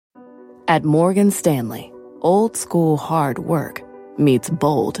At Morgan Stanley, old school hard work meets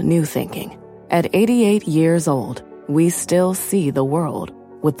bold new thinking. At 88 years old, we still see the world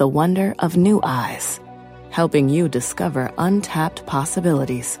with the wonder of new eyes, helping you discover untapped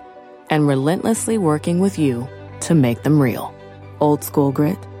possibilities and relentlessly working with you to make them real. Old school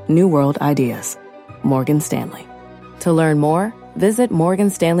grit, new world ideas. Morgan Stanley. To learn more, visit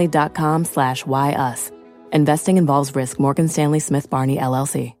morganstanley.com/whyus. Investing involves risk. Morgan Stanley Smith Barney,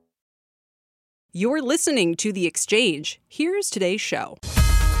 LLC. You're listening to The Exchange. Here's today's show.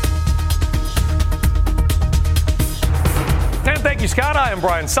 And thank you, Scott. I am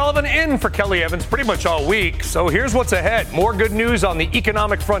Brian Sullivan, in for Kelly Evans pretty much all week. So here's what's ahead. More good news on the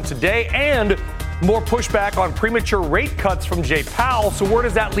economic front today and more pushback on premature rate cuts from Jay Powell. So where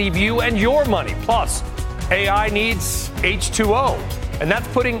does that leave you and your money? Plus, AI needs H2O. And that's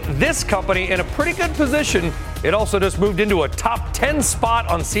putting this company in a pretty good position. It also just moved into a top 10 spot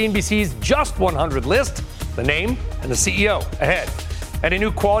on CNBC's Just 100 list. The name and the CEO ahead. And a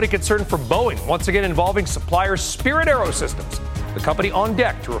new quality concern for Boeing, once again involving supplier Spirit AeroSystems. The company on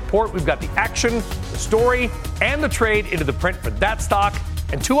deck to report. We've got the action, the story, and the trade into the print for that stock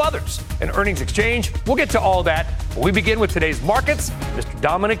and two others. An earnings exchange. We'll get to all that. But we begin with today's markets. Mr.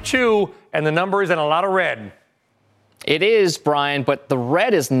 Dominic Chu and the numbers and a lot of red. It is, Brian, but the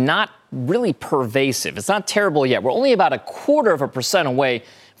red is not really pervasive. It's not terrible yet. We're only about 0.25% away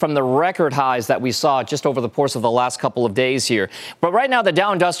from the record highs that we saw just over the course of the last couple of days here. But right now, the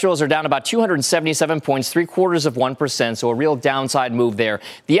Dow Industrials are down about 277 points, 0.75%, so a real downside move there.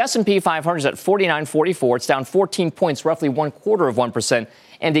 The S&P 500 is at 49.44. It's down 14 points, roughly 0.25%.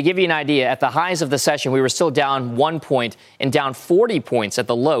 And to give you an idea, at the highs of the session, we were still down 1 point and down 40 points at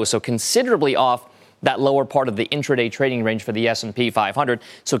the low, so considerably off that lower part of the intraday trading range for the S&P 500.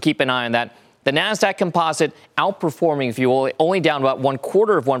 So keep an eye on that. The NASDAQ composite outperforming, if you will, only down about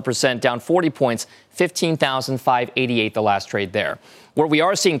 0.25%, down 40 points, 15,588 the last trade there. Where we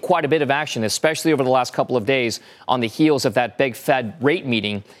are seeing quite a bit of action, especially over the last couple of days on the heels of that big Fed rate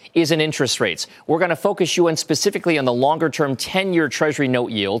meeting, is in interest rates. We're going to focus you in specifically on the longer-term 10-year Treasury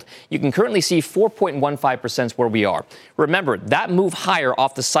note yield. You can currently see 4.15% where we are. Remember, that move higher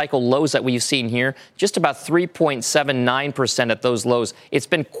off the cycle lows that we've seen here, just about 3.79% at those lows. It's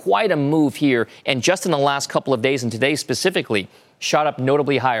been quite a move here, and just in the last couple of days, and today specifically, shot up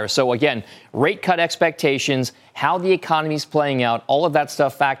notably higher. So again, rate cut expectations, how the economy's playing out, all of that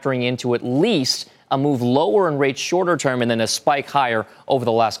stuff factoring into at least a move lower in rates shorter term and then a spike higher over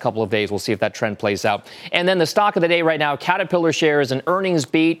the last couple of days. We'll see if that trend plays out. And then the stock of the day right now, Caterpillar shares, an earnings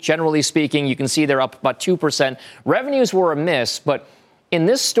beat. Generally speaking, you can see they're up about 2%. Revenues were a miss, but in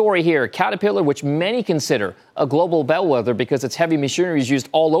this story here, Caterpillar, which many consider a global bellwether because its heavy machinery is used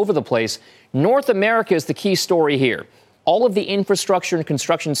all over the place, North America is the key story here. All of the infrastructure and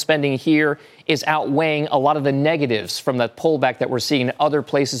construction spending here is outweighing a lot of the negatives from that pullback that we're seeing in other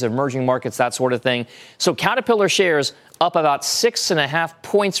places, emerging markets, that sort of thing. So Caterpillar shares up about 6.5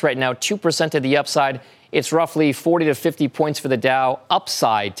 points right now, 2% to the upside. It's roughly 40 to 50 points for the Dow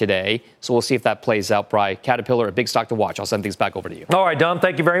upside today. So we'll see if that plays out, Bri. Caterpillar, a big stock to watch. I'll send things back over to you. All right, Dom,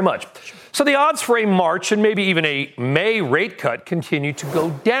 thank you very much. So the odds for a March and maybe even a May rate cut continue to go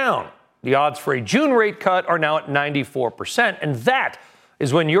down. The odds for a June rate cut are now at 94%, and that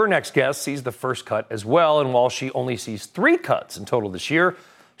is when your next guest sees the first cut as well. And while she only sees 3 cuts in total this year,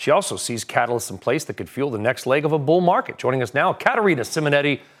 she also sees catalysts in place that could fuel the next leg of a bull market. Joining us now, Caterina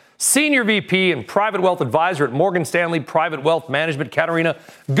Simonetti, Senior VP and Private Wealth Advisor at Morgan Stanley Private Wealth Management. Caterina,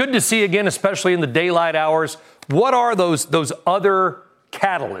 good to see you again, especially in the daylight hours. What are those other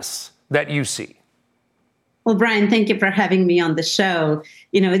catalysts that you see? Well, Brian, thank you for having me on the show.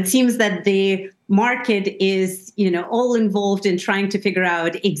 It seems that the market is, all involved in trying to figure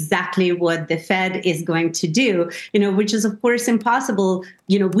out exactly what the Fed is going to do, which is, of course, impossible.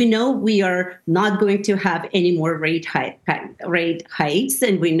 We know we are not going to have any more rate hikes,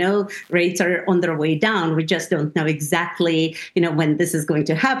 and we know rates are on their way down. We just don't know exactly, when this is going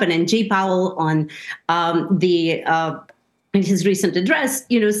to happen. And Jay Powell on in his recent address,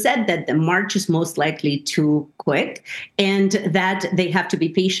 said that the March is most likely too quick and that they have to be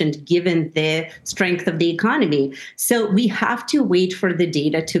patient given the strength of the economy. So we have to wait for the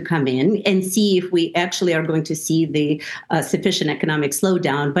data to come in and see if we actually are going to see the sufficient economic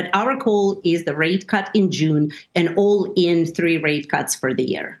slowdown. But our goal is the rate cut in June and all in 3 rate cuts for the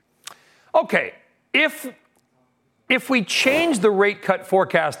year. Okay. If we change the rate cut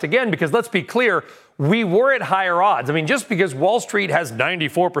forecast again, because let's be clear, we were at higher odds. I mean, just because Wall Street has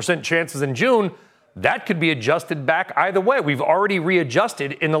 94% chances in June, that could be adjusted back either way. We've already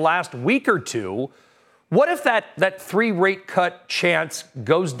readjusted in the last week or two. What if that 3 rate cut chance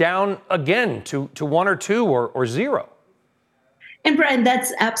goes down again to 1 or 2 or 0? And Brian,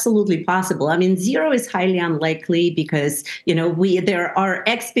 that's absolutely possible. I mean, 0 is highly unlikely because, there are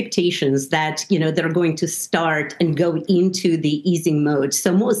expectations that, they're going to start and go into the easing mode.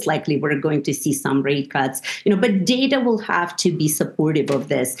 So most likely we're going to see some rate cuts, but data will have to be supportive of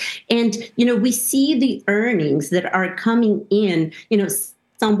this. And, we see the earnings that are coming in,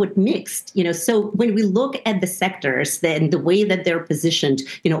 somewhat mixed, so when we look at the sectors and the way that they're positioned,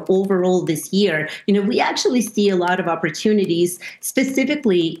 overall this year, we actually see a lot of opportunities,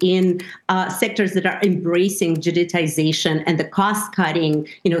 specifically in sectors that are embracing digitization and the cost cutting,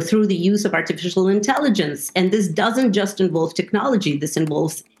 through the use of artificial intelligence. And this doesn't just involve technology. This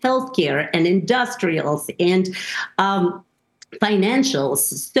involves healthcare and industrials and financials.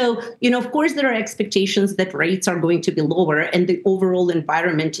 So, of course, there are expectations that rates are going to be lower and the overall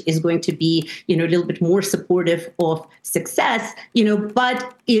environment is going to be, a little bit more supportive of success,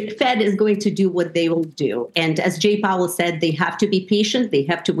 but Fed is going to do what they will do. And as Jay Powell said, they have to be patient. They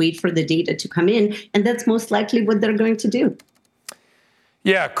have to wait for the data to come in. And that's most likely what they're going to do.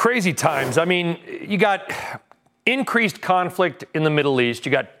 Yeah, crazy times. I mean, you got increased conflict in the Middle East.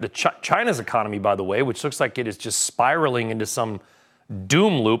 You got China's economy, by the way, which looks like it is just spiraling into some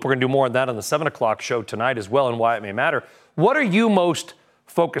doom loop. We're going to do more on that on the 7 o'clock show tonight as well and why it may matter. What are you most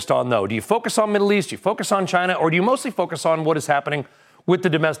focused on, though? Do you focus on Middle East? Do you focus on China? Or do you mostly focus on what is happening with the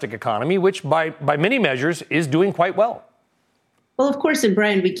domestic economy, which by many measures is doing quite well? Well, of course, and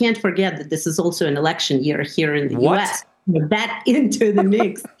Brian, we can't forget that this is also an election year here in the U.S. That into the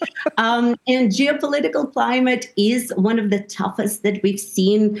mix. And geopolitical climate is one of the toughest that we've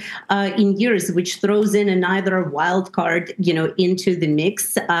seen in years, which throws in another wild card, into the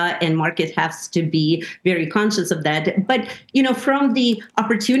mix. And market has to be very conscious of that. But, from the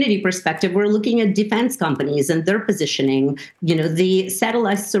opportunity perspective, we're looking at defense companies and their positioning, the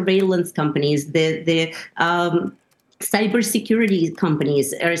satellite surveillance companies, the cybersecurity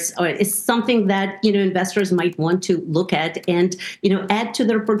companies is something that, investors might want to look at and, add to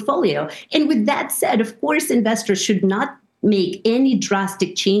their portfolio. And with that said, of course, investors should not make any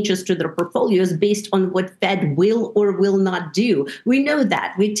drastic changes to their portfolios based on what Fed will or will not do. We know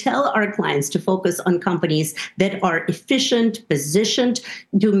that. We tell our clients to focus on companies that are efficient, positioned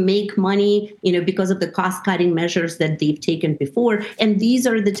to make money, because of the cost-cutting measures that they've taken before. And these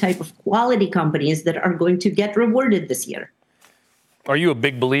are the type of quality companies that are going to get rewarded this year. Are you a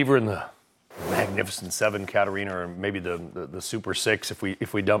big believer in the Magnificent Seven, Katerina, or maybe the Super Six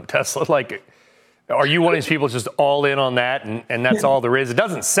if we dump Tesla? Are you one of these people just all in on that and that's all there is? It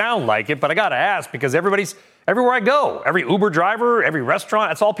doesn't sound like it, but I got to ask because everywhere I go, every Uber driver, every restaurant,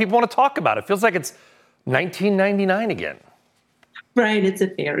 that's all people want to talk about. It feels like it's 1999 again. Brian, it's a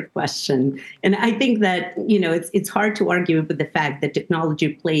fair question. And I think that, it's hard to argue with the fact that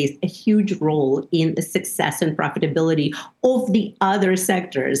technology plays a huge role in the success and profitability of the other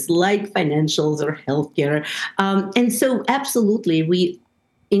sectors like financials or healthcare. And so absolutely, we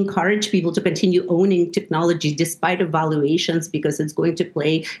encourage people to continue owning technology despite valuations because it's going to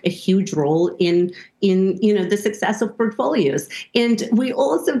play a huge role in the success of portfolios. And we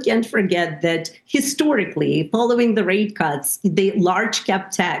also can't forget that historically, following the rate cuts, the large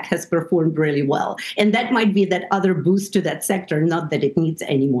cap tech has performed really well. And that might be that other boost to that sector, not that it needs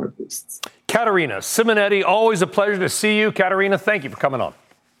any more boosts. Katerina Simonetti, always a pleasure to see you. Katerina, thank you for coming on.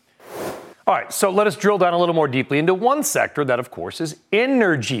 All right, so let us drill down a little more deeply into one sector that, of course, is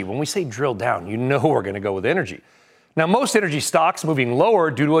energy. When we say drill down, we're going to go with energy. Now, most energy stocks moving lower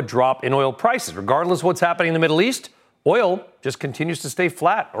due to a drop in oil prices. Regardless of what's happening in the Middle East, oil just continues to stay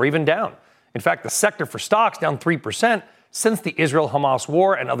flat or even down. In fact, the sector for stocks down 3% since the Israel-Hamas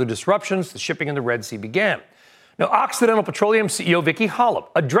war and other disruptions the shipping in the Red Sea began. Now, Occidental Petroleum CEO Vicki Hollub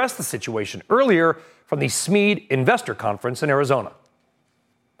addressed the situation earlier from the SMED Investor Conference in Arizona.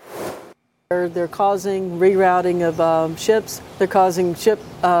 They're causing rerouting of ships. They're causing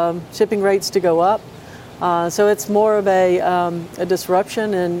shipping rates to go up. So it's more of a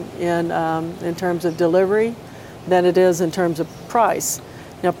disruption in terms of delivery than it is in terms of price.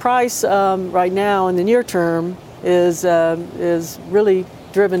 Now, price right now in the near term is really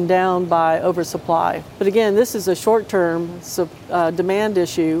driven down by oversupply. But again, this is a short-term demand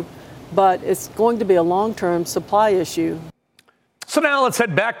issue, but it's going to be a long-term supply issue. So now let's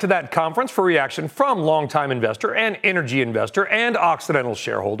head back to that conference for reaction from longtime investor and energy investor and Occidental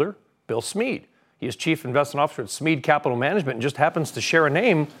shareholder, Bill Smead. He is Chief Investment Officer at Smead Capital Management and just happens to share a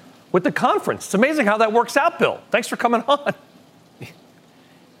name with the conference. It's amazing how that works out, Bill. Thanks for coming on.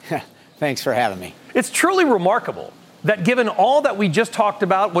 Thanks for having me. It's truly remarkable that given all that we just talked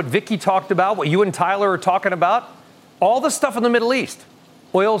about, what Vicky talked about, what you and Tyler are talking about, all the stuff in the Middle East,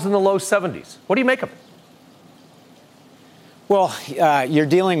 oil's in the low 70s. What do you make of it? Well, you're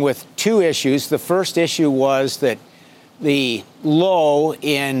dealing with two issues. The first issue was that the low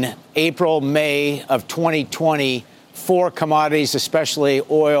in April, May of 2020 for commodities, especially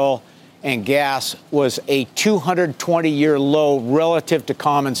oil and gas, was a 220-year low relative to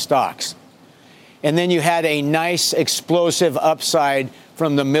common stocks. And then you had a nice explosive upside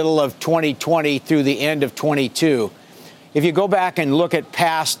from the middle of 2020 through the end of 22. If you go back and look at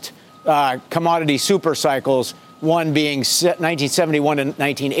past commodity super cycles, one being 1971 to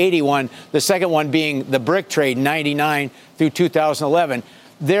 1981, the second one being the brick trade, 99 through 2011,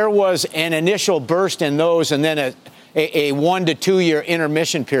 there was an initial burst in those and then a 1 to 2 year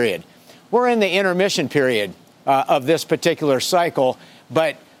intermission period. We're in the intermission period of this particular cycle,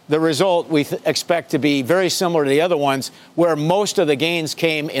 but the result we expect to be very similar to the other ones, where most of the gains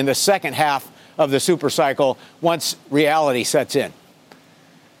came in the second half of the super cycle once reality sets in.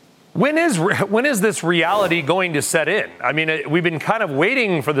 When is this reality going to set in? I mean, we've been kind of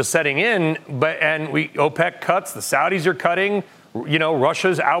waiting for the setting in, OPEC cuts, the Saudis are cutting. You know,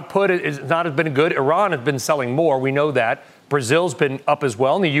 Russia's output is not been good. Iran has been selling more. We know that. Brazil's been up as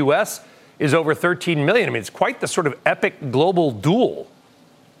well. And the U.S. is over 13 million. I mean, it's quite the sort of epic global duel.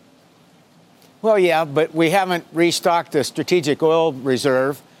 Well, yeah, but we haven't restocked the strategic oil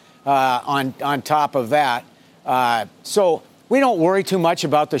reserve on top of that. So we don't worry too much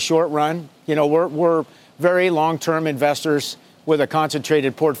about the short run. You know, we're very long-term investors with a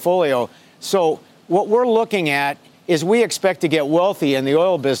concentrated portfolio. So what we're looking at is we expect to get wealthy in the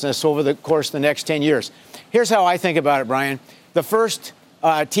oil business over the course of the next 10 years. Here's how I think about it, Brian. The first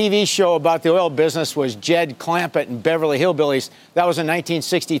TV show about the oil business was Jed Clampett and Beverly Hillbillies. That was in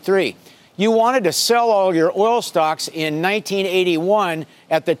 1963. You wanted to sell all your oil stocks in 1981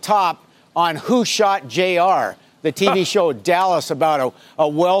 at the top on Who Shot JR, the TV show Dallas about a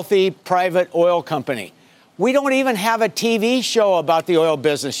wealthy private oil company. We don't even have a TV show about the oil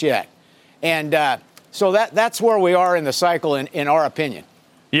business yet. And so that's where we are in the cycle, in our opinion.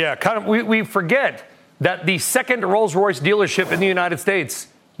 Yeah, kind of. We forget that the second Rolls-Royce dealership in the United States,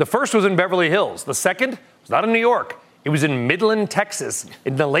 the first was in Beverly Hills. The second was not in New York. It was in Midland, Texas,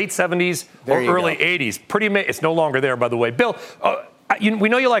 in the late 70s or early 80s. It's no longer there, by the way. Bill, we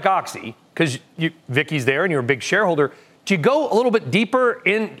know you like Oxy because Vicky's there and you're a big shareholder. Do you go a little bit deeper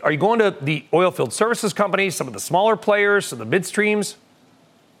in? Are you going to the oil field services companies, some of the smaller players, some of the midstreams?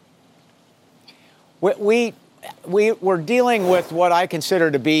 We're dealing with what I consider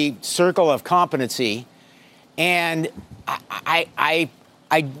to be circle of competency, and I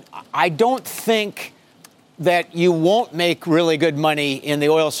don't think that you won't make really good money in the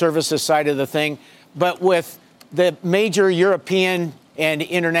oil services side of the thing, but with the major European and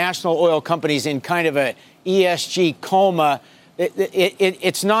international oil companies in kind of a ESG coma,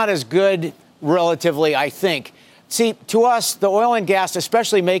 it's not as good relatively, I think. See, to us, the oil and gas,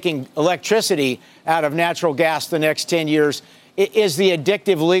 especially making electricity out of natural gas the next 10 years, is the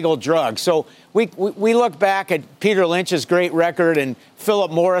addictive legal drug. So we look back at Peter Lynch's great record and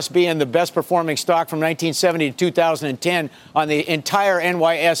Philip Morris being the best performing stock from 1970 to 2010 on the entire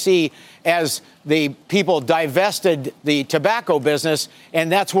NYSE as the people divested the tobacco business.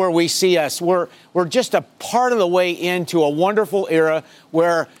 And that's where we see us. We're just a part of the way into a wonderful era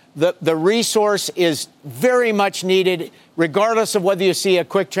where the resource is very much needed, regardless of whether you see a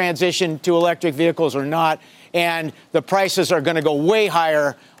quick transition to electric vehicles or not. And the prices are going to go way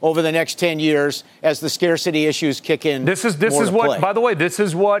higher over the next 10 years as the scarcity issues kick in. This is what, by the way, this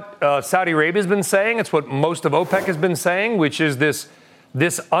is what Saudi Arabia has been saying. It's what most of OPEC has been saying, which is this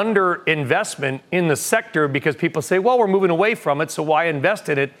underinvestment in the sector because people say, well, we're moving away from it, so why invest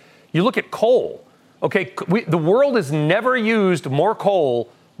in it? You look at coal. Okay, the world has never used more coal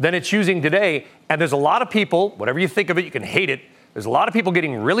than it's using today. And there's a lot of people, whatever you think of it, you can hate it. There's a lot of people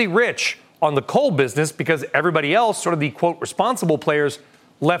getting really rich on the coal business because everybody else, sort of the, quote, responsible players,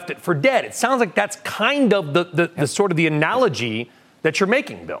 left it for dead. It sounds like that's kind of the sort of the analogy that you're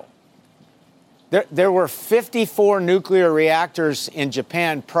making, Bill. There were 54 nuclear reactors in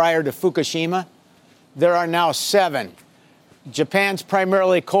Japan prior to Fukushima. There are now 7. Japan's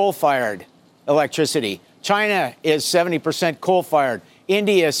primarily coal-fired electricity. China is 70% coal-fired.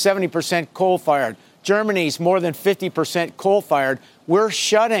 India is 70% coal-fired. Germany's more than 50% coal-fired. We're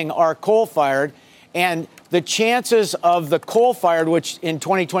shutting our coal-fired, and the chances of the coal-fired, which in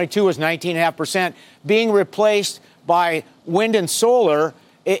 2022 was 19.5%, being replaced by wind and solar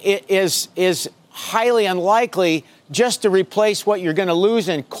is highly unlikely just to replace what you're going to lose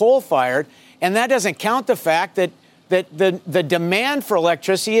in coal-fired. And that doesn't count the fact that that the demand for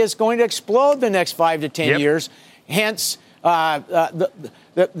electricity is going to explode the next 5 to 10 years. Hence, the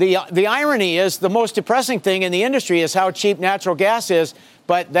irony is the most depressing thing in the industry is how cheap natural gas is,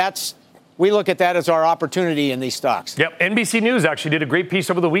 but we look at that as our opportunity in these stocks. Yep. NBC News actually did a great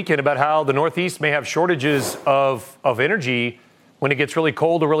piece over the weekend about how the Northeast may have shortages of energy when it gets really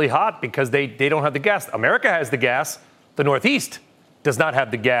cold or really hot because they don't have the gas. America has the gas. The Northeast does not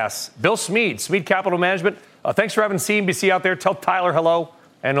have the gas. Bill Smead, Smead Capital Management, thanks for having CNBC out there. Tell Tyler hello,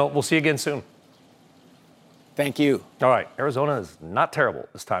 and we'll see you again soon. Thank you. All right. Arizona is not terrible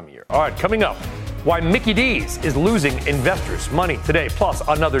this time of year. All right. Coming up, why Mickey D's is losing investors money today. Plus,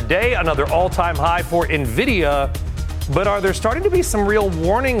 another day, another all-time high for NVIDIA. But are there starting to be some real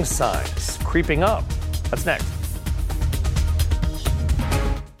warning signs creeping up? That's next.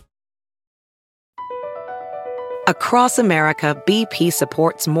 Across America, BP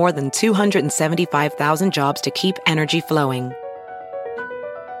supports more than 275,000 jobs to keep energy flowing.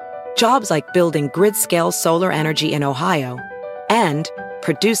 Jobs like building grid-scale solar energy in Ohio and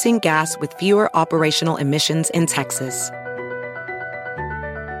producing gas with fewer operational emissions in Texas.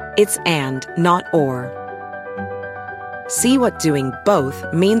 It's and, not or. See what doing both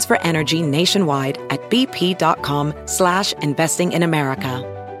means for energy nationwide at bp.com/investing in America.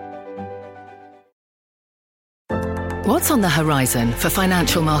 What's on the horizon for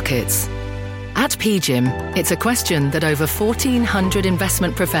financial markets? At PGIM, it's a question that over 1,400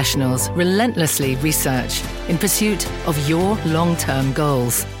 investment professionals relentlessly research in pursuit of your long-term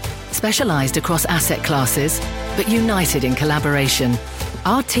goals. Specialized across asset classes, but united in collaboration,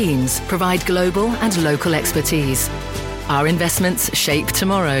 our teams provide global and local expertise. Our investments shape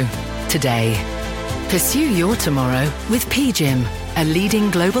tomorrow, today. Pursue your tomorrow with PGIM, a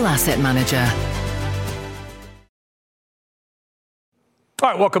leading global asset manager. All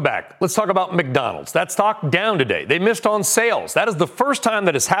right, welcome back. Let's talk about McDonald's. That stock down today. They missed on sales. That is the first time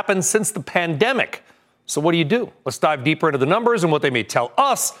that has happened since the pandemic. So what do you do? Let's dive deeper into the numbers and what they may tell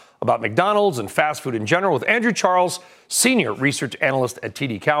us about McDonald's and fast food in general with Andrew Charles, Senior Research Analyst at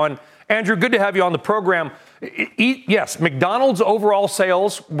TD Cowen. Andrew, good to have you on the program. Yes, McDonald's overall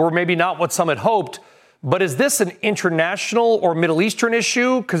sales were maybe not what some had hoped, but is this an international or Middle Eastern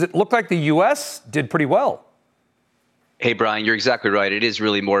issue? Because it looked like the U.S. did pretty well. Hey, Brian, you're exactly right. It is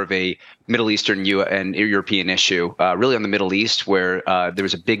really more of a Middle Eastern and European issue, really on the Middle East, where there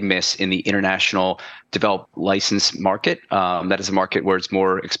was a big miss in the international developed license market. That is a market where it's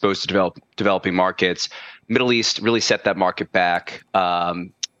more exposed to developing markets. Middle East really set that market back.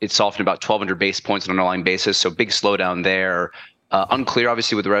 It softened about 1,200 basis points on an underlying basis, so big slowdown there. Unclear,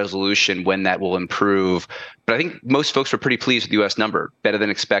 obviously, with the resolution when that will improve. But I think most folks were pretty pleased with the U.S. number, better than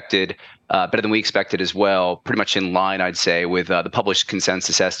expected, better than we expected as well. Pretty much in line, I'd say, with the published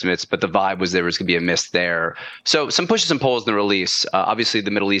consensus estimates. But the vibe was there was going to be a miss there. So some pushes and pulls in the release. Obviously,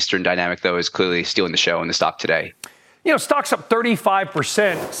 the Middle Eastern dynamic, though, is clearly stealing the show in the stock today. You know, stock's up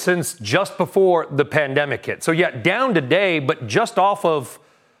 35% since just before the pandemic hit. So, yeah, down today, but just off of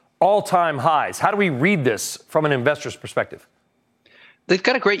all-time highs. How do we read this from an investor's perspective? They've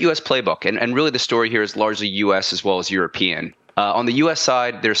got a great U.S. playbook, and really the story here is largely U.S. as well as European. On the U.S.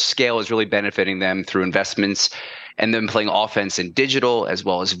 side, their scale is really benefiting them through investments and them playing offense in digital as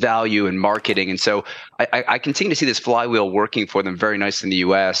well as value and marketing. And so I continue to see this flywheel working for them very nicely in the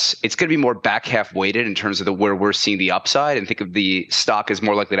U.S. It's going to be more back half weighted in terms of where we're seeing the upside, and think of the stock as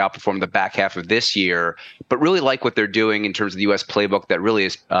more likely to outperform the back half of this year. But really like what they're doing in terms of the U.S. playbook that really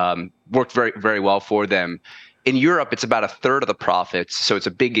has worked very, very well for them. In Europe, it's about a third of the profits, so it's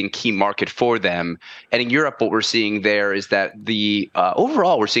a big and key market for them. And in Europe, what we're seeing there is that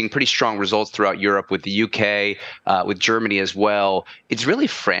overall, we're seeing pretty strong results throughout Europe with the UK, with Germany as well. It's really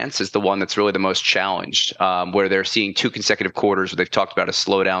France is the one that's really the most challenged, where they're seeing 2 consecutive quarters where they've talked about a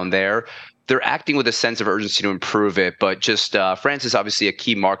slowdown there. They're acting with a sense of urgency to improve it, but just France is obviously a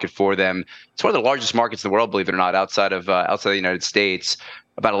key market for them. It's one of the largest markets in the world, believe it or not, outside of the United States.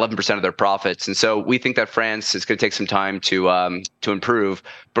 About 11% of their profits. And so we think that France is going to take some time to improve.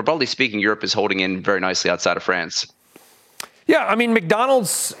 But broadly speaking, Europe is holding in very nicely outside of France. Yeah, I mean,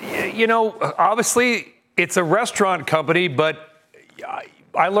 McDonald's, you know, obviously it's a restaurant company, but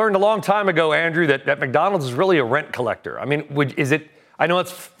I learned a long time ago, Andrew, that McDonald's is really a rent collector. I mean, I know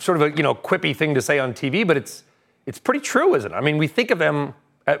it's sort of a, quippy thing to say on TV, but it's pretty true, isn't it? I mean, we think of them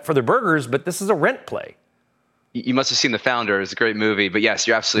for their burgers, but this is a rent play. You must have seen The Founder. It's a great movie. But yes,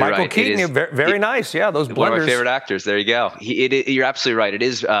 you're absolutely Michael right. Keaton, very nice. Yeah, those blenders. One of my favorite actors. There you go. You're absolutely right. It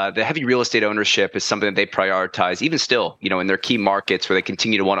is the heavy real estate ownership is something that they prioritize, even still, in their key markets where they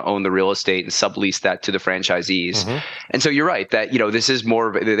continue to want to own the real estate and sublease that to the franchisees. Mm-hmm. And so you're right that, this is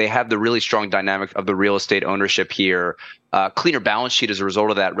more of, they have the really strong dynamic of the real estate ownership here. Cleaner balance sheet as a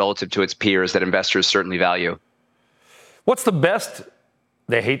result of that relative to its peers that investors certainly value. What's the best?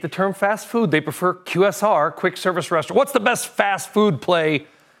 They hate the term fast food. They prefer QSR, quick service restaurant. What's the best fast food play,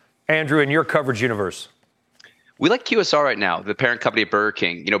 Andrew, in your coverage universe? We like QSR right now, the parent company of Burger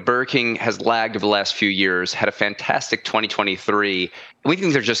King. Burger King has lagged over the last few years, had a fantastic 2023. And we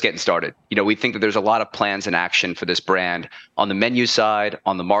think they're just getting started. We think that there's a lot of plans and action for this brand on the menu side,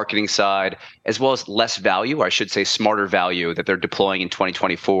 on the marketing side, as well as less value, or I should say smarter value that they're deploying in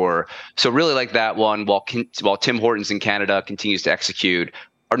 2024. So really like that one, while Tim Hortons in Canada continues to execute.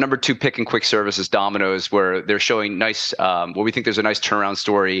 Our number 2 pick in quick service is Domino's, where they're showing nice, where we think there's a nice turnaround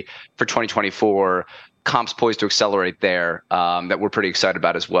story for 2024. Comps poised to accelerate there that we're pretty excited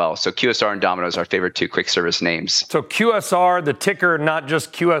about as well. So QSR and Domino's are our favorite 2 quick service names. So QSR, the ticker, not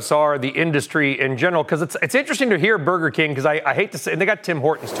just QSR, the industry in general, because it's interesting to hear Burger King, because I hate to say, and they got Tim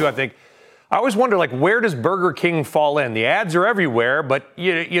Hortons too, I think. I always wonder, where does Burger King fall in? The ads are everywhere, but,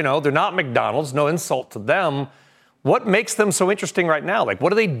 they're not McDonald's, no insult to them. What makes them so interesting right now?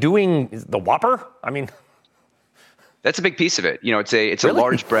 What are they doing? The Whopper? That's a big piece of it. It's a Really?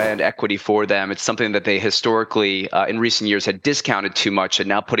 large brand equity for them. It's something that they historically, in recent years, had discounted too much and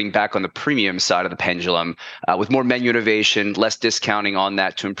now putting back on the premium side of the pendulum with more menu innovation, less discounting on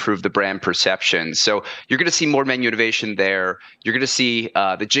that to improve the brand perception. So you're going to see more menu innovation there. You're going to see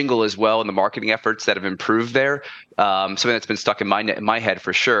the jingle as well and the marketing efforts that have improved there. Something that's been stuck in my head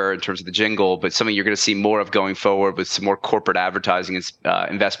for sure in terms of the jingle, but something you're going to see more of going forward with some more corporate advertising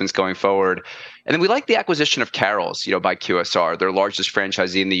investments going forward. And then we like the acquisition of Carrols, by QSR, their largest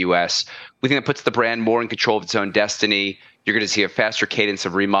franchisee in the U.S. We think that puts the brand more in control of its own destiny. You're going to see a faster cadence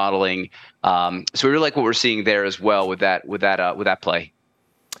of remodeling. So we really like what we're seeing there as well with that play.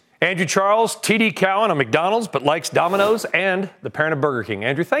 Andrew Charles, TD Cowen on McDonald's, but likes Domino's and the parent of Burger King.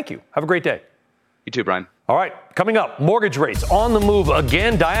 Andrew, thank you. Have a great day. You too, Brian. All right, coming up, mortgage rates on the move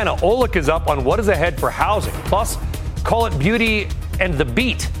again. Diana Olick is up on what is ahead for housing. Plus, call it beauty and the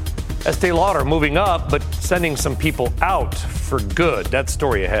beat. Estee Lauder moving up, but sending some people out for good. That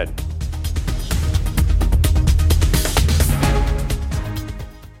story ahead.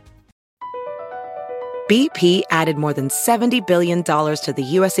 BP added more than $70 billion to the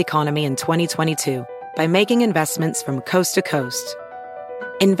U.S. economy in 2022 by making investments from coast to coast.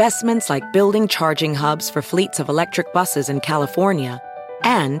 Investments like building charging hubs for fleets of electric buses in California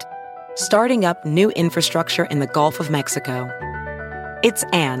and starting up new infrastructure in the Gulf of Mexico. It's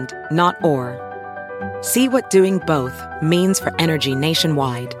and, not or. See what doing both means for energy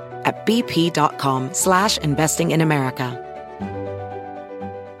nationwide at bp.com/investing in America.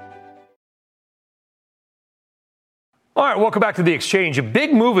 All right, welcome back to The Exchange. A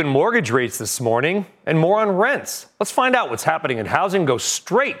big move in mortgage rates this morning and more on rents. Let's find out what's happening in housing. Go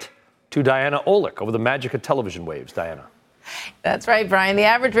straight to Diana Olick over the magic of television waves. Diana. That's right, Brian. The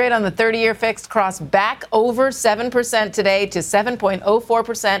average rate on the 30-year fixed crossed back over 7% today to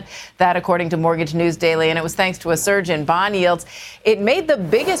 7.04%. That, according to Mortgage News Daily, and it was thanks to a surge in bond yields. It made the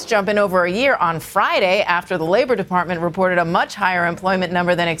biggest jump in over a year on Friday after the Labor Department reported a much higher employment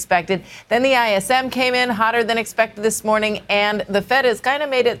number than expected. Then the ISM came in hotter than expected this morning, and the Fed has kind of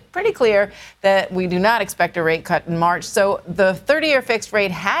made it pretty clear that we do not expect a rate cut in March. So the 30-year fixed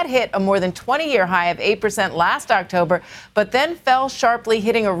rate had hit a more than 20-year high of 8% last October, but then fell sharply,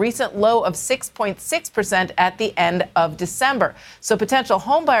 hitting a recent low of 6.6% at the end of December. So potential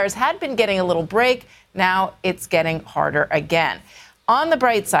homebuyers had been getting a little break. Now it's getting harder again. On the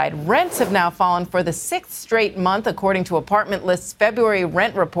bright side, rents have now fallen for the 6th straight month. According to Apartment List's February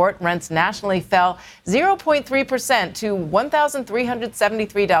rent report, rents nationally fell 0.3% to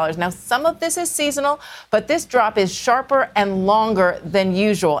 $1,373. Now, some of this is seasonal, but this drop is sharper and longer than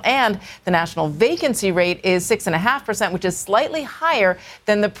usual. And the national vacancy rate is 6.5%, which is slightly higher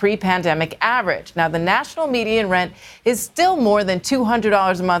than the pre-pandemic average. Now, the national median rent is still more than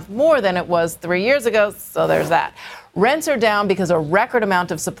 $200 a month more than it was 3 years ago, so there's that. Rents are down because a record amount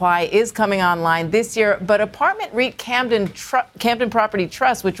of supply is coming online this year, but apartment REIT Camden Property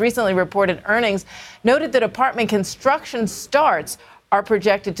Trust, which recently reported earnings, noted that apartment construction starts are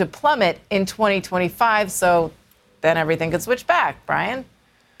projected to plummet in 2025, so then everything could switch back. Brian?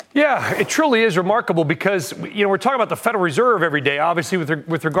 Yeah, it truly is remarkable because, we're talking about the Federal Reserve every day, obviously,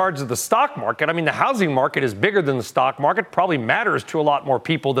 with regards to the stock market. I mean, the housing market is bigger than the stock market, probably matters to a lot more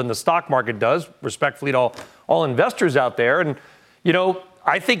people than the stock market does, respectfully to all investors out there. And,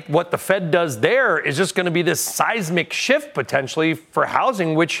 I think what the Fed does there is just going to be this seismic shift potentially for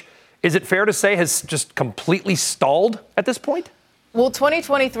housing, which, is it fair to say, has just completely stalled at this point? Well,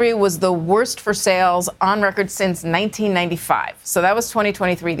 2023 was the worst for sales on record since 1995. So that was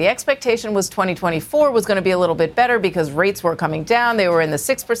 2023. The expectation was 2024 was going to be a little bit better because rates were coming down. They were in the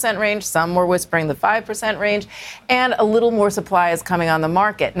 6% range. Some were whispering the 5% range. And a little more supply is coming on the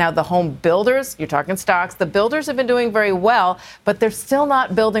market. Now, the home builders, you're talking stocks, the builders have been doing very well, but they're still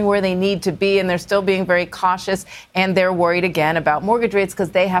not building where they need to be, and they're still being very cautious. And they're worried again about mortgage rates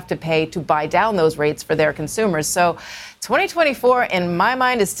because they have to pay to buy down those rates for their consumers. So 2024, in my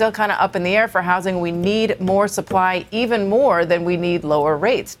mind, is still kind of up in the air for housing. We need more supply, even more than we need lower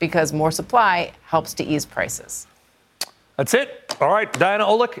rates, because more supply helps to ease prices. That's it. All right, Diana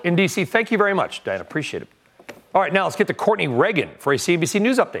Olick in D.C., thank you very much, Diana. Appreciate it. All right, now let's get to Courtney Reagan for a CNBC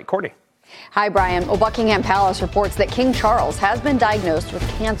News update. Courtney. Hi, Brian. Well, Buckingham Palace reports that King Charles has been diagnosed with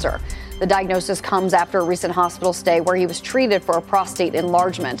cancer. The diagnosis comes after a recent hospital stay where he was treated for a prostate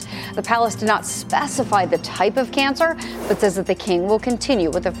enlargement. The palace did not specify the type of cancer, but says that the king will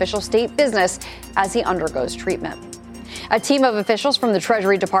continue with official state business as he undergoes treatment. A team of officials from the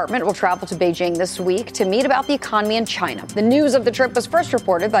Treasury Department will travel to Beijing this week to meet about the economy in China. The news of the trip was first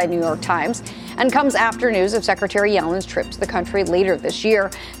reported by New York Times and comes after news of Secretary Yellen's trip to the country later this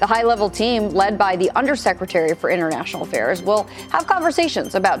year. The high-level team, led by the Undersecretary for International Affairs, will have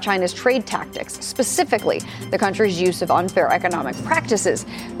conversations about China's trade tactics, specifically the country's use of unfair economic practices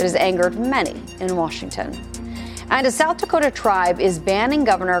that has angered many in Washington. And a South Dakota tribe is banning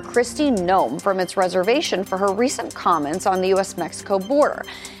Governor Kristi Noem from its reservation for her recent comments on the U.S.-Mexico border.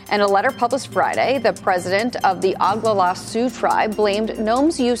 In a letter published Friday, the president of the Oglala Sioux tribe blamed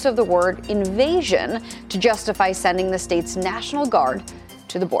Noem's use of the word invasion to justify sending the state's National Guard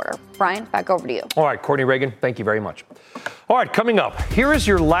to the border. Brian, back over to you. All right, Courtney Reagan, thank you very much. All right, coming up, here is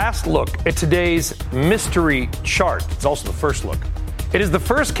your last look at today's mystery chart. It's also the first look. It is the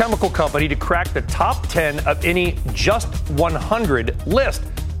first chemical company to crack the top 10 of any Just 100 list.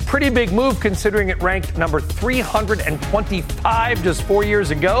 Pretty big move considering it ranked number 325 just 4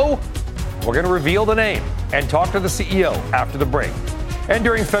 years ago. We're going to reveal the name and talk to the CEO after the break. And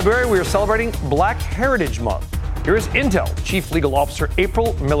during February, we are celebrating Black Heritage Month. Here is Intel Chief Legal Officer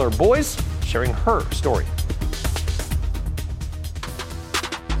April Miller-Boyce sharing her story.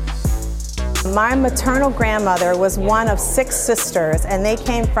 My maternal grandmother was one of 6 sisters, and they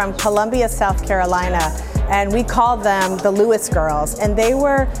came from Columbia, South Carolina, and we called them the Lewis Girls, and they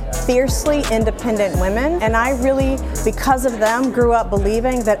were fiercely independent women, and I really, because of them, grew up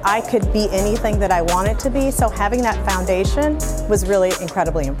believing that I could be anything that I wanted to be, so having that foundation was really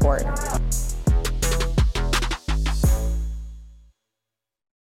incredibly important.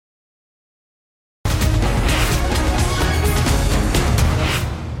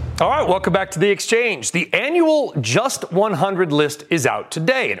 All right, welcome back to The Exchange. The annual Just 100 list is out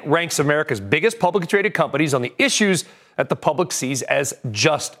today, and it ranks America's biggest publicly traded companies on the issues that the public sees as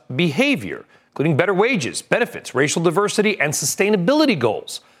just behavior, including better wages, benefits, racial diversity, and sustainability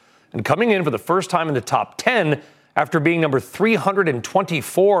goals. And coming in for the first time in the top 10 after being number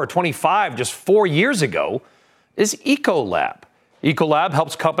 324 or 25 just 4 years ago is Ecolab. Ecolab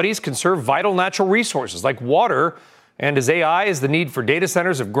helps companies conserve vital natural resources like water. And as AI as the need for data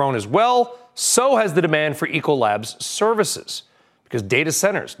centers have grown as well, so has the demand for Ecolab's services. Because data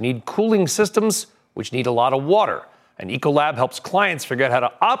centers need cooling systems, which need a lot of water. And Ecolab helps clients figure out how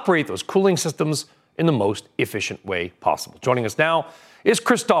to operate those cooling systems in the most efficient way possible. Joining us now is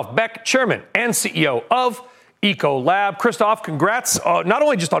Christophe Beck, Chairman and CEO of Ecolab. Christophe, congrats, not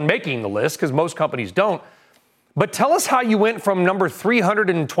only just on making the list, because most companies don't, but tell us how you went from number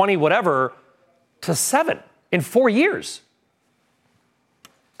 320 whatever to 7. In 4 years.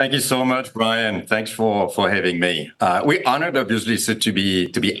 Thank you so much, Brian. Thanks for having me. We're honored, obviously, to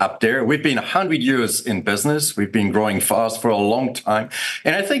be up there. We've been 100 years in business. We've been growing fast for a long time.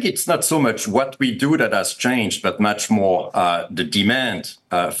 And I think it's not so much what we do that has changed, but much more the demand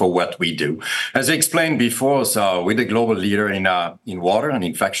for what we do. As I explained before, so we're the global leader in water and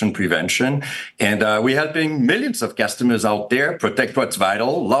infection prevention. And we're helping millions of customers out there protect what's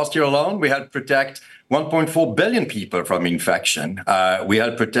vital. Last year alone, we helped protect 1.4 billion people from infection. We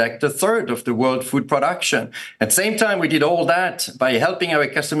helped protect a third of the world food production. At the same time, we did all that by helping our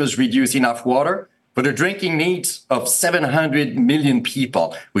customers reduce enough water for the drinking needs of 700 million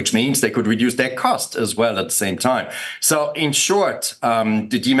people, which means they could reduce their cost as well at the same time. So in short,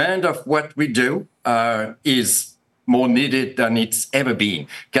 the demand of what we do is more needed than it's ever been.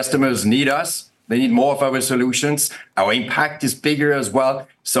 Customers need us. They need more of our solutions. Our impact is bigger as well.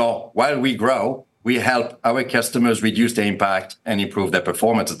 So while we grow, we help our customers reduce their impact and improve their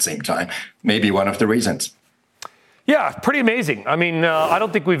performance at the same time. Maybe one of the reasons. Yeah, pretty amazing. I mean, I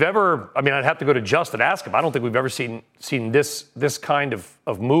don't think we've ever, I'd have to go to Just and ask him. I don't think we've ever seen this kind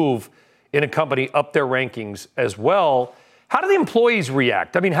of move in a company up their rankings as well. How do the employees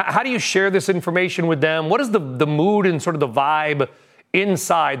react? I mean, how do you share this information with them? What is the mood and sort of the vibe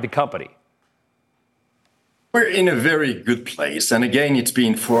inside the company? We're in a very good place. And again, it's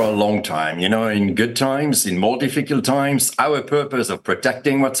been for a long time. You know, in good times, in more difficult times, our purpose of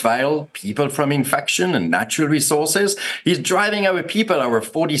protecting what's vital, people from infection and natural resources, is driving our people, our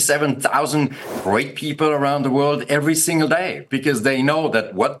 47,000 great people around the world every single day, because they know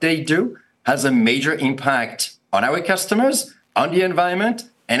that what they do has a major impact on our customers, on the environment,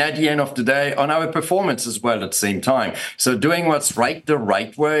 and at the end of the day, on our performance as well at the same time. So doing what's right the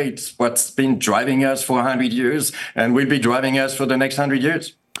right way, it's what's been driving us for 100 years and will be driving us for the next 100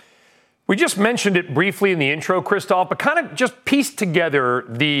 years. We just mentioned it briefly in the intro, Christophe, but kind of just piece together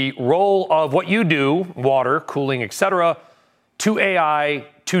the role of what you do, water, cooling, et cetera, to AI,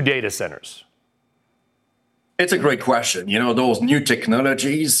 to data centers. It's a great question. You know, those new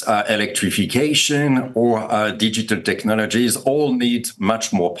technologies, electrification or digital technologies all need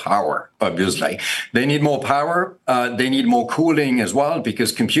much more power, obviously. They need more power. They need more cooling as well,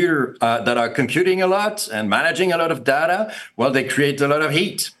 because computers that are computing a lot and managing a lot of data, well, they create a lot of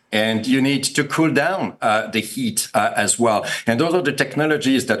heat. And you need to cool down the heat as well. And those are the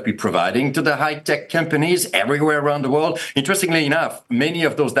technologies that we're providing to the high-tech companies everywhere around the world. Interestingly enough, many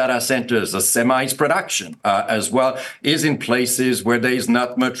of those data centers, the semis production as well, is in places where there is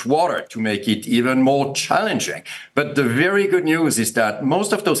not much water to make it even more challenging. But the very good news is that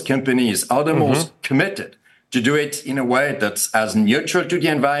most of those companies are the most committed to do it in a way that's as neutral to the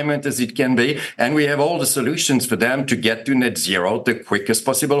environment as it can be. And we have all the solutions for them to get to net zero the quickest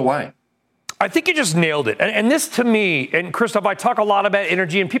possible way. I think you just nailed it. And this to me, and Christophe, I talk a lot about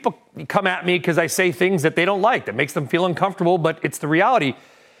energy, and people come at me because I say things that they don't like, that makes them feel uncomfortable, but it's the reality.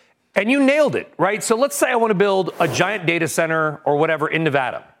 And you nailed it, right? So let's say I want to build a giant data center or whatever in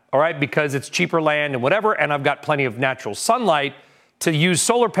Nevada, all right, because it's cheaper land and whatever, and I've got plenty of natural sunlight to use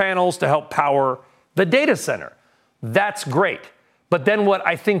solar panels to help power the data center. That's great. But then what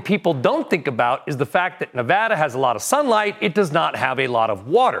I think people don't think about is the fact that Nevada has a lot of sunlight. It does not have a lot of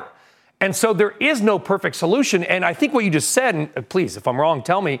water. And so there is no perfect solution. And I think what you just said, and please, if I'm wrong,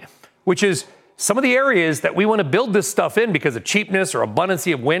 tell me, which is some of the areas that we want to build this stuff in because of cheapness or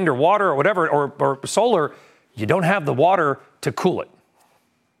abundancy of wind or water or whatever, or solar, you don't have the water to cool it.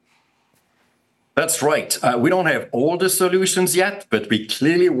 That's right. We don't have all the solutions yet, but we're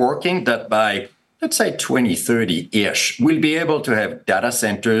clearly working that by, let's say, 2030-ish, we'll be able to have data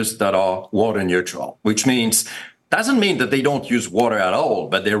centers that are water neutral, which doesn't mean that they don't use water at all,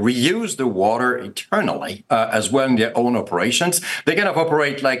 but they reuse the water internally as well in their own operations. They kind of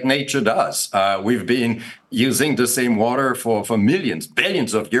operate like nature does. We've been using the same water for millions,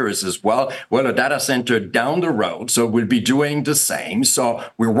 billions of years as well. Well, a data center down the road, so we'll be doing the same. So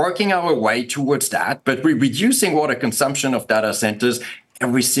we're working our way towards that, but we're reducing water consumption of data centers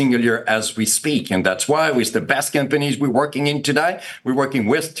every single year as we speak. And that's why with the best companies we're working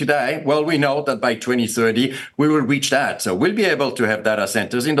with today, well, we know that by 2030, we will reach that. So we'll be able to have data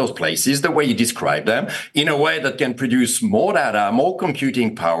centers in those places, the way you describe them, in a way that can produce more data, more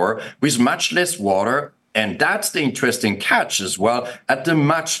computing power with much less water. And that's the interesting catch as well, at a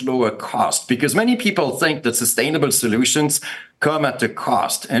much lower cost, because many people think that sustainable solutions come at a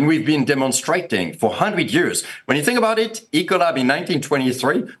cost. And we've been demonstrating for 100 years. When you think about it, Ecolab in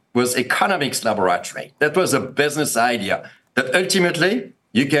 1923 was economics laboratory. That was a business idea that ultimately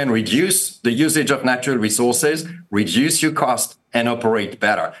you can reduce the usage of natural resources, reduce your cost, and operate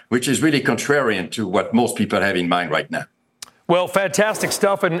better, which is really contrarian to what most people have in mind right now. Well, fantastic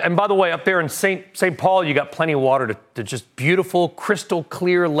stuff. And by the way, up there in St. Paul, you got plenty of water to just beautiful, crystal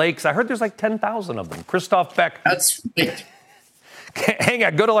clear lakes. I heard there's like 10,000 of them. Christophe Beck. That's great. Hang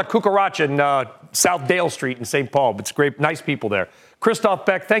on, go to La Cucaracha in South Dale Street in St. Paul. It's great, nice people there. Christophe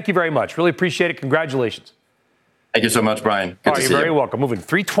Beck, thank you very much. Really appreciate it. Congratulations. Thank you so much, Brian. All right, you're very welcome. Moving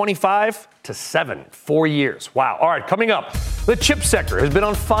 325 to 7, 4 years. Wow. All right, coming up, the chip sector has been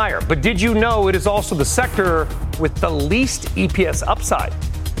on fire. But did you know it is also the sector with the least EPS upside?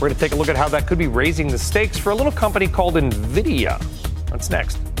 We're going to take a look at how that could be raising the stakes for a little company called NVIDIA. That's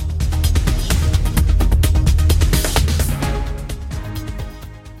next.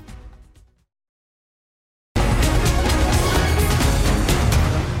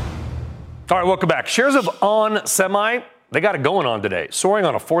 All right, welcome back. Shares of On Semi, they got it going on today, soaring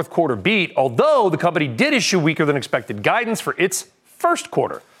on a fourth quarter beat, although the company did issue weaker than expected guidance for its first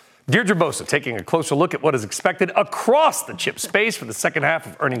quarter. Deirdre Bosa taking a closer look at what is expected across the chip space for the second half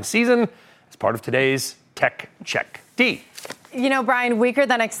of earnings season as part of today's Tech Check. Dee. You know, Brian, weaker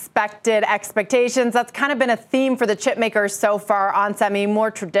than expected expectations. That's kind of been a theme for the chip makers so far on semi,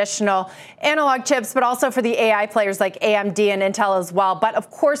 more traditional analog chips, but also for the AI players like AMD and Intel as well. But of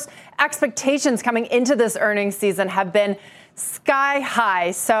course, expectations coming into this earnings season have been sky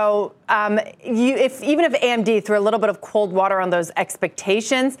high. So even if AMD threw a little bit of cold water on those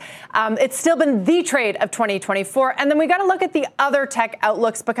expectations, it's still been the trade of 2024. And then we got to look at the other tech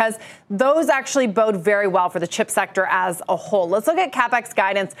outlooks because those actually bode very well for the chip sector as a whole. Let's look at CapEx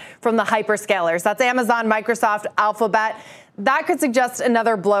guidance from the hyperscalers. That's Amazon, Microsoft, Alphabet. That could suggest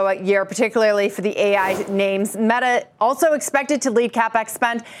another blowout year, particularly for the AI names. Meta also expected to lead CapEx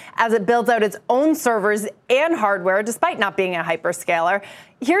spend as it builds out its own servers and hardware, despite not being a hyperscaler.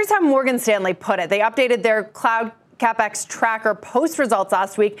 Here's how Morgan Stanley put it. They updated their cloud CapEx tracker post results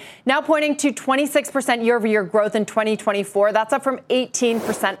last week, now pointing to 26% year-over-year growth in 2024. That's up from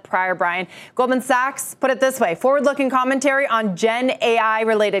 18% prior, Brian. Goldman Sachs put it this way. Forward-looking commentary on Gen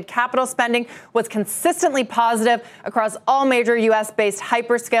AI-related capital spending was consistently positive across all major U.S.-based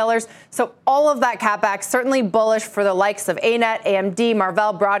hyperscalers. So all of that CapEx certainly bullish for the likes of ANET, AMD,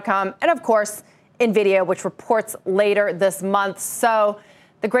 Marvell, Broadcom, and of course, NVIDIA, which reports later this month. So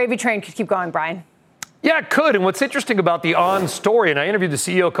the gravy train could keep going, Brian. Yeah, it could. And what's interesting about the ON story, and I interviewed the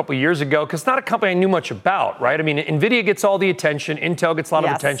CEO a couple of years ago, because it's not a company I knew much about, right? I mean, NVIDIA gets all the attention, Intel gets a lot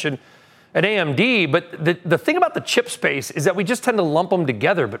of attention, and AMD. But the thing about the chip space is that we just tend to lump them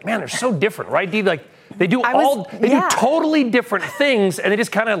together. But man, they're so different, right? Like they do do totally different things, and they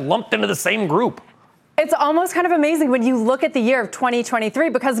just kind of lumped into the same group. It's almost kind of amazing when you look at the year of 2023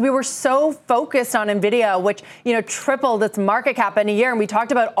 because we were so focused on NVIDIA, which, you know, tripled its market cap in a year. And we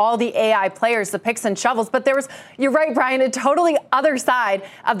talked about all the AI players, the picks and shovels. But there was, you're right, Brian, a totally other side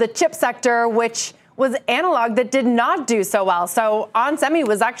of the chip sector, which was analog that did not do so well. So ON Semi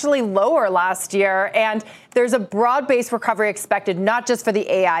was actually lower last year. And there's a broad-based recovery expected, not just for the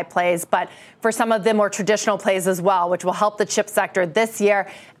AI plays, but for some of the more traditional plays as well, which will help the chip sector this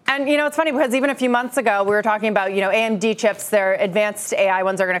year. And, you know, it's funny because even a few months ago, we were talking about, you know, AMD chips, their advanced AI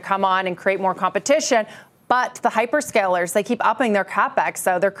ones are going to come on and create more competition. But the hyperscalers, they keep upping their CapEx.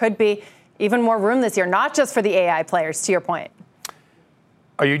 So there could be even more room this year, not just for the AI players, to your point.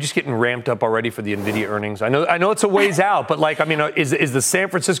 Are you just getting ramped up already for the NVIDIA earnings? I know it's a ways out, but like, I mean, is the San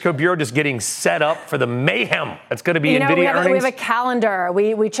Francisco Bureau just getting set up for the mayhem that's going to be NVIDIA earnings? We have a calendar.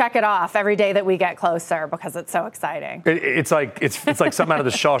 We check it off every day that we get closer because it's so exciting. It's like something out of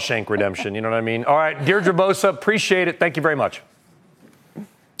the Shawshank Redemption. You know what I mean? All right, Deirdre Bosa, appreciate it. Thank you very much.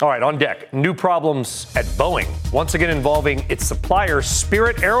 All right, on deck, new problems at Boeing, once again involving its supplier,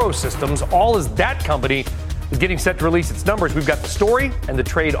 Spirit AeroSystems, all as that company is getting set to release its numbers. We've got the story and the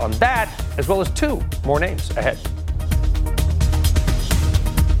trade on that, as well as two more names ahead.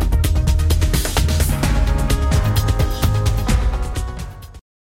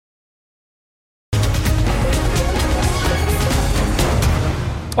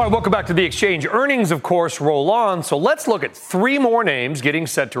 All right, welcome back to The Exchange. Earnings, of course, roll on, so let's look at three more names getting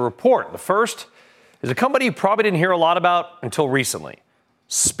set to report. The first is a company you probably didn't hear a lot about until recently.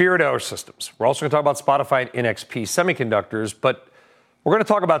 Spirit AeroSystems. We're also going to talk about Spotify and NXP Semiconductors, but we're going to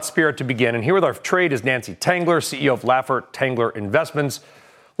talk about Spirit to begin. And here with our trade is Nancy Tengler, CEO of Laffer Tengler Investments.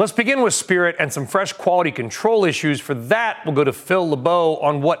 Let's begin with Spirit and some fresh quality control issues. For that, we'll go to Phil LeBeau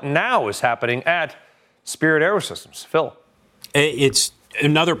on what now is happening at Spirit AeroSystems. Phil. It's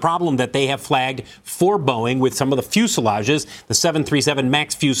another problem that they have flagged for Boeing with some of the fuselages, the 737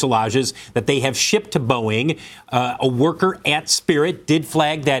 MAX fuselages that they have shipped to Boeing. A worker at Spirit did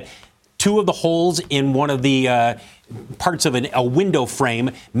flag that two of the holes in one of the parts of a window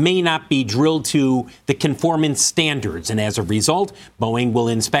frame may not be drilled to the conformance standards. And as a result, Boeing will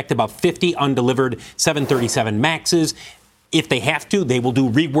inspect about 50 undelivered 737 MAXes. If they have to, they will do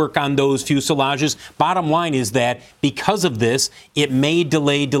rework on those fuselages. Bottom line is that because of this, it may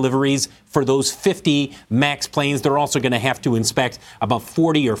delay deliveries for those 50 MAX planes. They're also going to have to inspect about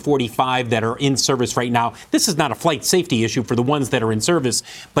 40 or 45 that are in service right now. This is not a flight safety issue for the ones that are in service,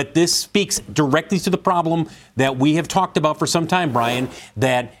 but this speaks directly to the problem that we have talked about for some time, Brian,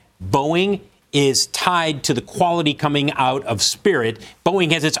 that Boeing is tied to the quality coming out of Spirit.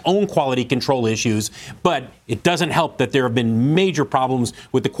 Boeing has its own quality control issues, but it doesn't help that there have been major problems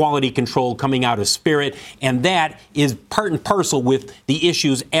with the quality control coming out of Spirit, and that is part and parcel with the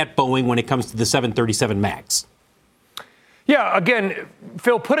issues at Boeing when it comes to the 737 MAX. Yeah, again,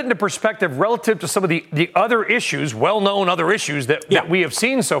 Phil, put it into perspective relative to some of the other issues, well-known other issues that we have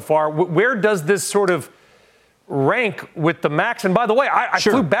seen so far. Where does this sort of rank with the MAX? And by the way, I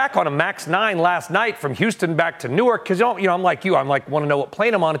flew back on a MAX 9 last night from Houston back to Newark because, I'm like you. I'm like, want to know what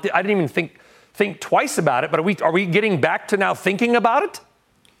plane I'm on. I didn't even think twice about it. But are we getting back to now thinking about it?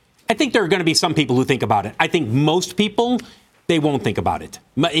 I think there are going to be some people who think about it. I think most people, they won't think about it.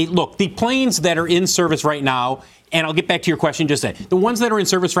 Look, the planes that are in service right now, and I'll get back to your question just a second. The ones that are in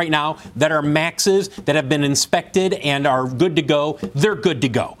service right now that are MAXs that have been inspected and are good to go, they're good to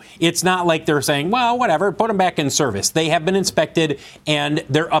go. It's not like they're saying, well, whatever, put them back in service. They have been inspected and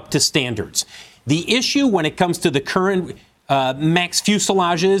they're up to standards. The issue when it comes to the current MAX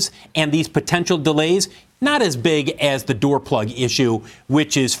fuselages and these potential delays, not as big as the door plug issue,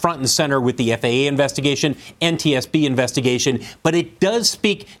 which is front and center with the FAA investigation, NTSB investigation, but it does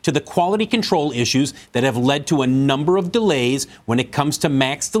speak to the quality control issues that have led to a number of delays when it comes to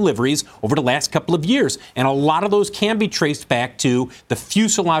MAX deliveries over the last couple of years. And a lot of those can be traced back to the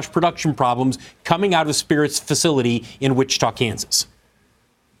fuselage production problems coming out of Spirit's facility in Wichita, Kansas.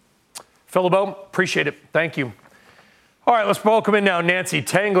 Phil LeBeau, appreciate it. Thank you. All right, let's welcome in now Nancy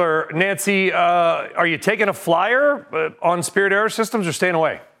Tengler. Nancy, are you taking a flyer on Spirit AeroSystems or staying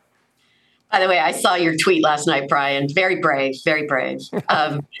away? By the way, I saw your tweet last night, Brian. Very brave, very brave.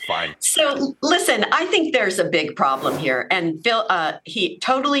 Fine. So listen, I think there's a big problem here. And Phil, he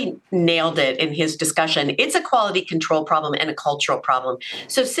totally nailed it in his discussion. It's a quality control problem and a cultural problem.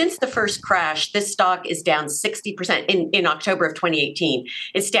 So since the first crash, this stock is down 60% in October of 2018.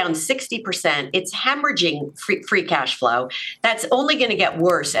 It's down 60%. It's hemorrhaging free cash flow. That's only going to get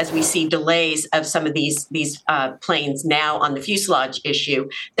worse as we see delays of some of these planes now on the fuselage issue.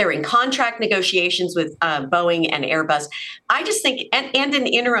 They're in contract negotiations with Boeing and Airbus. I just think, and an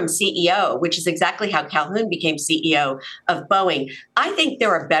interim CEO, which is exactly how Calhoun became CEO of Boeing. I think there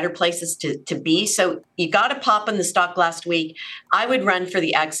are better places to be. So you got to pop in the stock last week. I would run for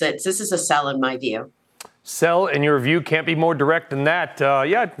the exits. This is a sell in my view. Sell, in your view, can't be more direct than that.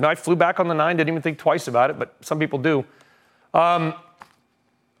 I flew back on the 9, didn't even think twice about it, but some people do.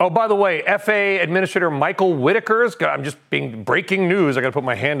 Oh, by the way, FAA Administrator Michael Whitaker I'm just being breaking news. I got to put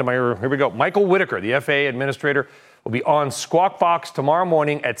my hand to my ear. Here we go. Michael Whitaker, the FAA Administrator, will be on Squawk Box tomorrow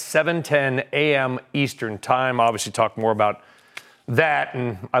morning at 7:10 a.m. Eastern Time. Obviously, talk more about that,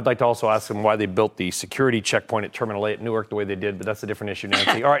 and I'd like to also ask them why they built the security checkpoint at Terminal 8 at Newark the way they did, but that's a different issue,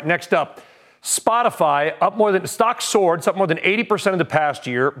 Nancy. All right, next up, Spotify stock soared. It's up more than 80% in the past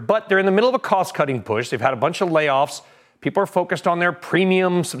year, but they're in the middle of a cost-cutting push. They've had a bunch of layoffs. People are focused on their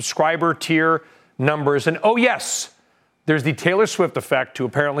premium subscriber tier numbers. And oh, yes, there's the Taylor Swift effect, too.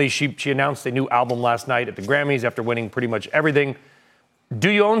 Apparently, she announced a new album last night at the Grammys after winning pretty much everything.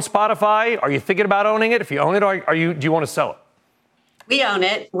 Do you own Spotify? Are you thinking about owning it? If you own it, do you want to sell it? We own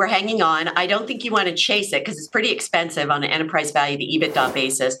it. We're hanging on. I don't think you want to chase it because it's pretty expensive on an enterprise value to EBITDA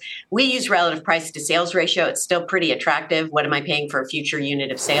basis. We use relative price to sales ratio. It's still pretty attractive. What am I paying for a future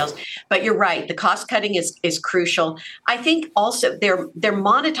unit of sales? But you're right. The cost cutting is crucial. I think also they're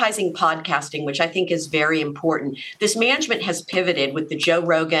monetizing podcasting, which I think is very important. This management has pivoted with the Joe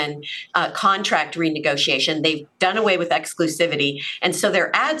Rogan contract renegotiation. They've done away with exclusivity. And so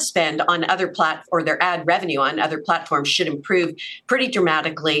their ad spend on their ad revenue on other platforms should improve pretty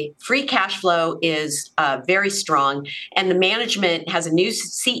dramatically. Free cash flow is very strong, and the management has a new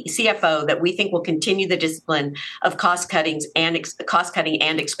CFO that we think will continue the discipline of cost cutting and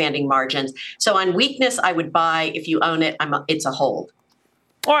expanding margins. So on weakness, I would buy. If you own it, it's a hold.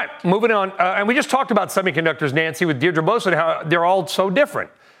 All right, moving on. And we just talked about semiconductors, Nancy, with Deirdre Bosa and how they're all so different.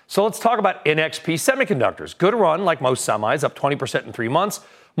 So let's talk about NXP Semiconductors. Good run, like most semis, up 20% in 3 months.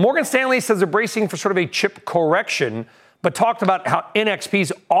 Morgan Stanley says they're bracing for sort of a chip correction, but talked about how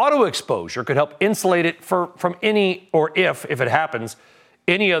NXP's auto exposure could help insulate it from any, or if it happens,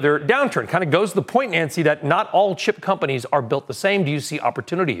 any other downturn. Kind of goes to the point, Nancy, that not all chip companies are built the same. Do you see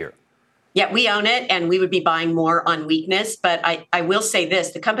opportunity here? Yeah, we own it, and we would be buying more on weakness. But I will say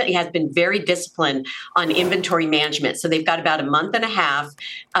this, the company has been very disciplined on inventory management. So they've got about a month and a half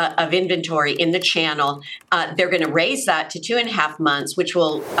of inventory in the channel. They're going to raise that to 2.5 months, which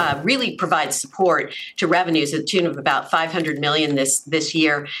will really provide support to revenues at the tune of about $500 million this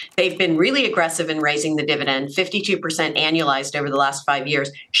year. They've been really aggressive in raising the dividend, 52% annualized over the last 5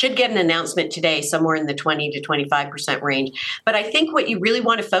 years. Should get an announcement today, somewhere in the 20 to 25% range. But I think what you really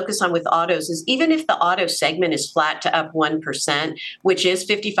want to focus on with autos is even if the auto segment is flat to up 1%, which is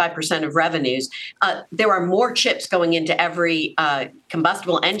 55% of revenues, there are more chips going into every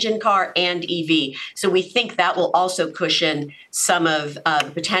combustible engine car and EV. So we think that will also cushion some of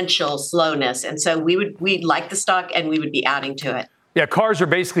the potential slowness. And so we like the stock and we would be adding to it. Yeah, cars are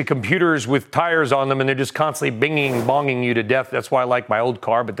basically computers with tires on them, and they're just constantly bonging you to death. That's why I like my old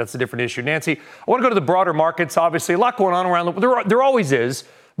car, but that's a different issue. Nancy, I want to go to the broader markets. Obviously, a lot going on around there always is,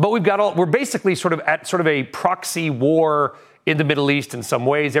 but we're basically sort of at sort of a proxy war in the Middle East in some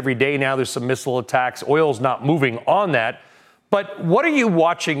ways. Every day now there's some missile attacks. Oil's not moving on that. But what are you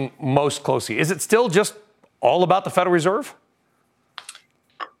watching most closely? Is it still just all about the Federal Reserve?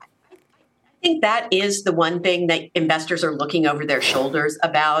 I think that is the one thing that investors are looking over their shoulders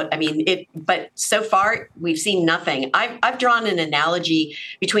about. But so far we've seen nothing. I've drawn an analogy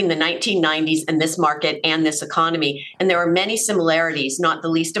between the 1990s and this market and this economy, and there are many similarities, not the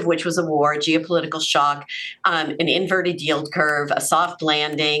least of which was a war, a geopolitical shock, an inverted yield curve, a soft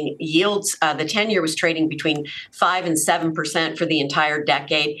landing. Yields, the 10-year was trading between 5 and 7% for the entire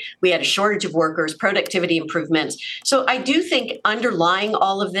decade. We had a shortage of workers, productivity improvements. So I do think underlying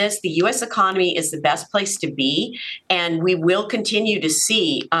all of this, the U.S. economy is the best place to be, and we will continue to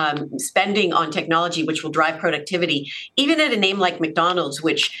see spending on technology, which will drive productivity. Even at a name like McDonald's,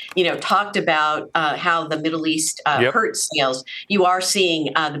 which talked about how the Middle East hurt sales, you are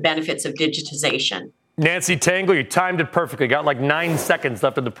seeing the benefits of digitization. Nancy Tangler, you timed it perfectly. Got like 9 seconds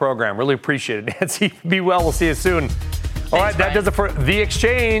left in the program. Really appreciate it, Nancy. Be well. We'll see you soon. All right, that does it for The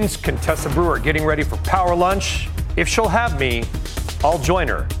Exchange. Contessa Brewer getting ready for Power Lunch. If she'll have me, I'll join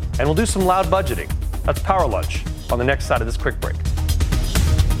her. And we'll do some loud budgeting. That's Power Lunch on the next side of this quick break.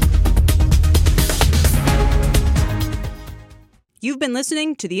 You've been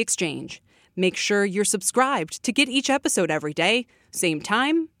listening to The Exchange. Make sure you're subscribed to get each episode every day. Same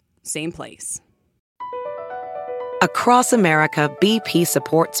time, same place. Across America, BP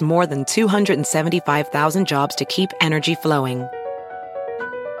supports more than 275,000 jobs to keep energy flowing.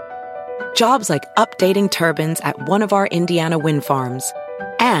 Jobs like updating turbines at one of our Indiana wind farms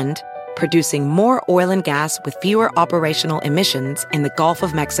and producing more oil and gas with fewer operational emissions in the Gulf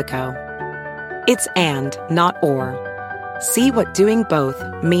of Mexico. It's and, not or. See what doing both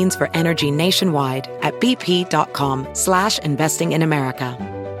means for energy nationwide at bp.com/investing in America.